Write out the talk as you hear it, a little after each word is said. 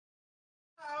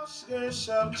Outskirts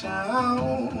of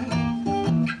town.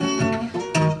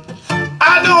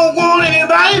 I don't want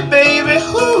anybody, baby,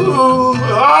 who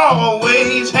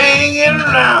always hanging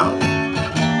around.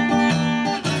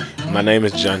 My name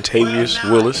is Jontavious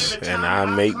Willis, and I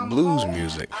make blues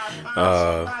music.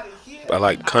 I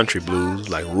like country blues,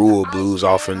 like rural blues,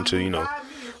 often to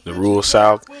the rural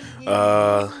South.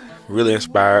 Really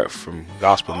inspired from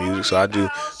gospel music, so I do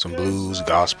some blues,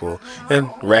 gospel, and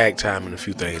ragtime, and a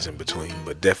few things in between.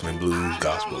 But definitely blues,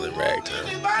 gospel, and ragtime.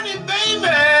 Anybody, baby,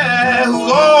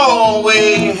 who's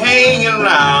always hanging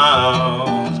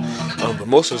around. But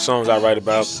most of the songs I write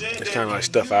about is kind of like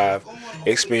stuff I've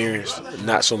experienced,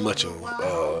 not so much of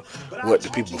what the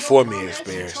people before me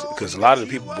experienced. Because a lot of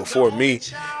the people before me,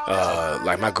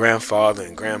 like my grandfather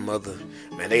and grandmother,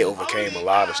 man, they overcame a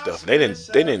lot of stuff.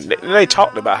 They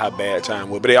talked about how bad time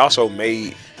was, but they also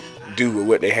made do with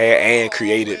what they had and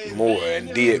created more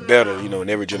and did better. And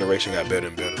every generation got better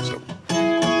and better. So.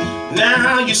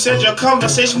 Now you said your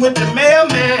conversation with the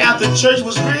mailman after church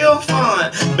was real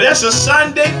fun, but that's a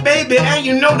Sunday, baby,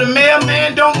 and the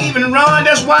mailman don't even run.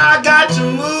 That's why I got to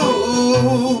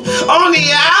move on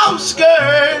the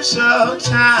outskirts of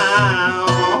town.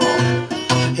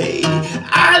 Hey,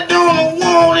 I don't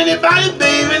want anybody,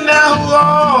 baby, now who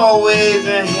always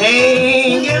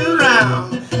hanging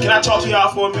around. Can I talk to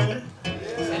y'all for a minute?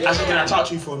 I said, can I talk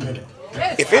to you for a minute?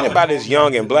 If anybody's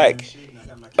young and black,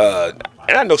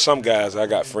 and I know some guys, I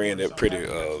got friends that are pretty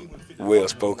well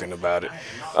spoken about it.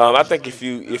 I think if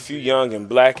you young and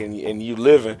black and you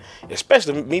living,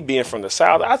 especially me being from the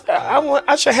South,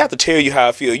 I should have to tell you how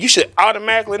I feel. You should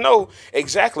automatically know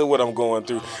exactly what I'm going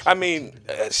through. I mean,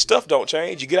 stuff don't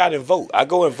change. You get out and vote. I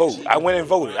go and vote. I went and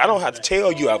voted. I don't have to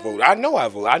tell you I voted. I know I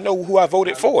voted. I know who I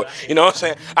voted for. You know what I'm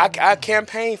saying? I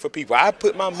campaign for people. I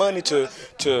put my money to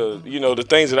the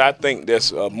things that I think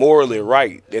that's morally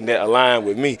right and that align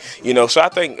with me. So I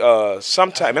think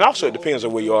sometimes, and also it depends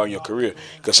on where you are in your career,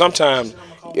 because sometimes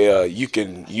you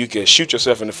can shoot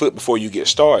yourself in the foot before you get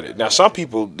started. Now, some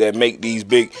people that make these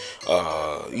big,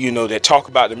 that talk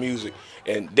about the music,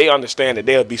 and they understand that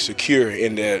they'll be secure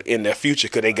in their future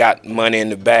because they got money in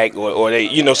the bank, or they,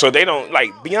 so they don't, like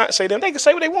Beyonce, them, they can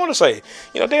say what they want to say.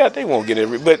 They won't get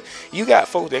it. But you got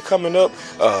folks that coming up,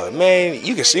 man,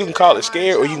 you can call it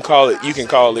scared, or you can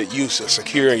call it you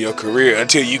secure in your career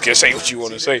until you can say what you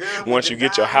want to say. Once you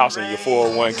get your house and your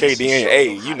 401k, then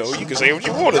hey, you can say what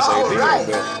you want to say.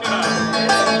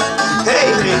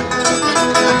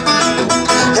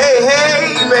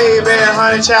 Hey, baby,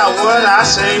 honey child, what I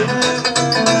say?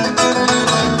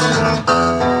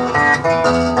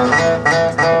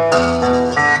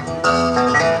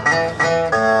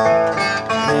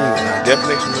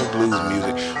 Definition of blues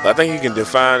music. I think you can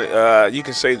define. You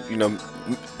can say,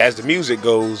 as the music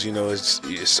goes, it's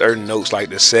certain notes like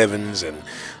the sevens and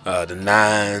the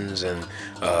nines and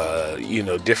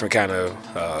different kind of,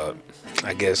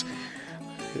 I guess.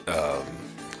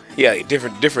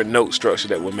 Different note structure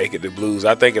that would make it the blues.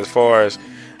 I think as far as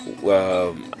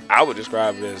I would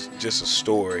describe it as just a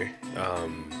story.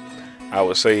 I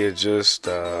would say it's just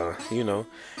you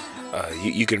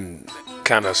can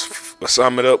kind of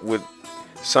sum it up with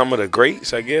some of the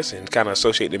greats, I guess, and kind of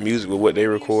associate the music with what they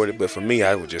recorded. But for me,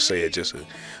 I would just say it's just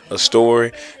a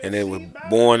story, and it was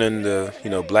born in the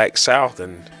Black South,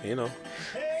 and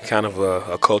kind of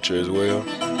a culture as well.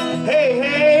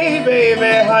 Hey,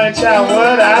 baby, honey child,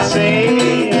 what I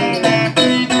say?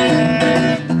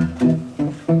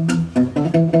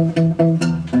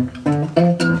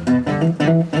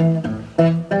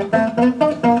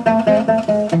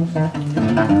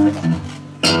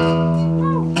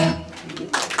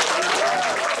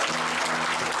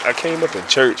 I came up in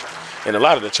church, and a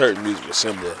lot of the church music was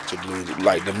similar to blues.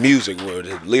 Like the music,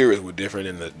 the lyrics were different,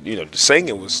 and the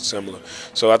singing was similar.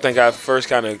 So I think I first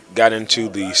kind of got into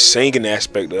the singing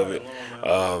aspect of it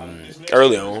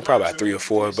early on, probably like 3 or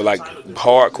 4. But like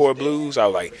hardcore blues,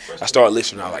 I started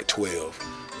listening when I was like 12,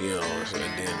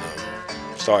 and then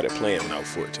started playing when I was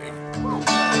 14.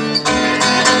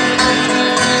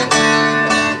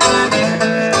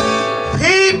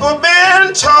 People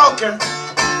been talking,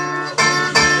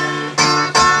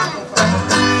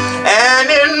 and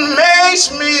it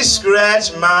makes me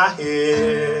scratch my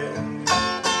head.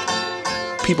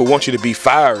 People want you to be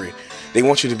fiery. They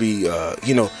want you to be,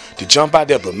 to jump out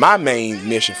there. But my main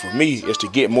mission for me is to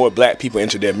get more black people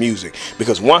into their music.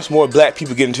 Because once more black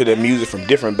people get into their music from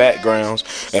different backgrounds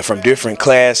and from different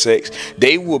class sects,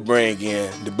 they will bring in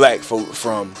the black folk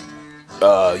from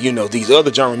you know, these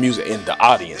other genre music in the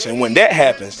audience. And when that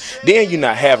happens, then you're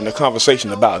not having a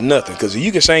conversation about nothing. Because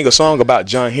you can sing a song about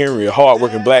John Henry, a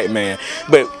hardworking black man,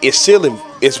 but it's silly.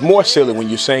 It's more silly when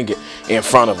you sing it in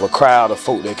front of a crowd of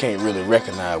folk that can't really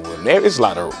recognize with. There is a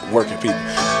lot of working people.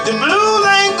 The blues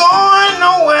ain't going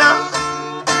nowhere.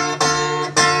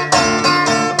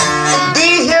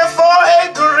 Be here for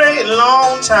a great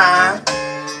long time.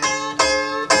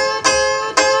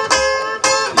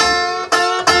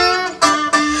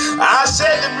 I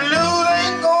said the blues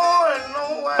ain't going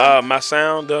nowhere. My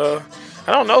sound,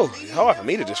 I don't know. It's hard for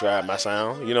me to describe my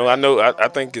sound. You know, I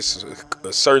think it's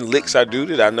certain licks I do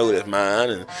that I know that's mine,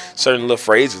 and certain little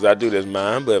phrases I do that's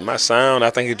mine. But my sound,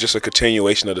 I think it's just a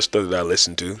continuation of the stuff that I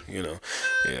listen to. You know,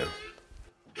 yeah.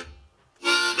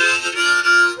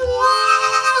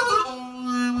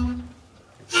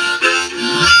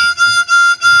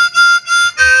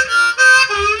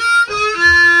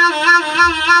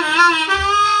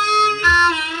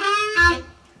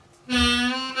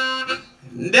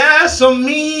 That's a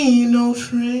mean old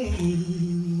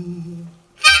train.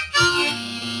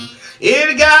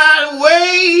 It got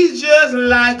ways just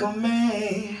like a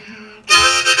man.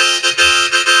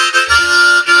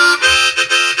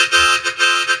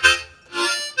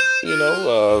 You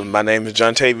know, my name is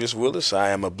Jontavious Willis. I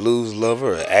am a blues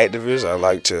lover, an activist. I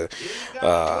like to,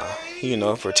 you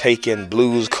know, partake in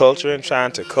blues culture and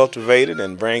trying to cultivate it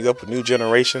and bring up a new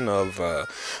generation of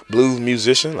blues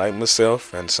musicians like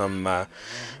myself and some of my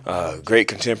great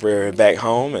contemporary back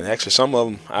home, and actually some of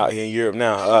them out here in Europe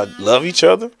now. Love each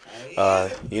other.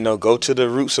 You know, go to the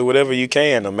roots of whatever you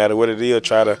can, no matter what it is.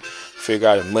 Try to figure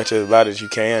out as much about it as you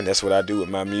can. That's what I do with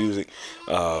my music.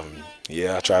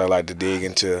 Yeah, I try to like to dig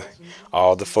into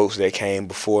all the folks that came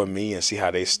before me and see how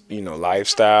they, you know,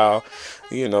 lifestyle,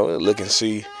 you know, look and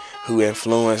see who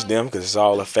influenced them, because it's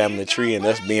all a family tree. And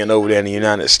us being over there in the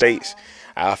United States,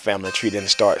 our family tree didn't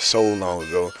start so long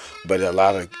ago, but a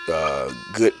lot of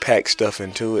good packed stuff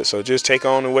into it. So just take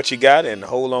on what you got and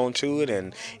hold on to it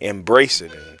and embrace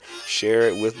it and share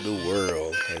it with the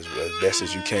world as best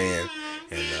as you can.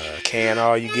 And can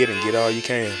all you get and get all you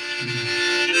can.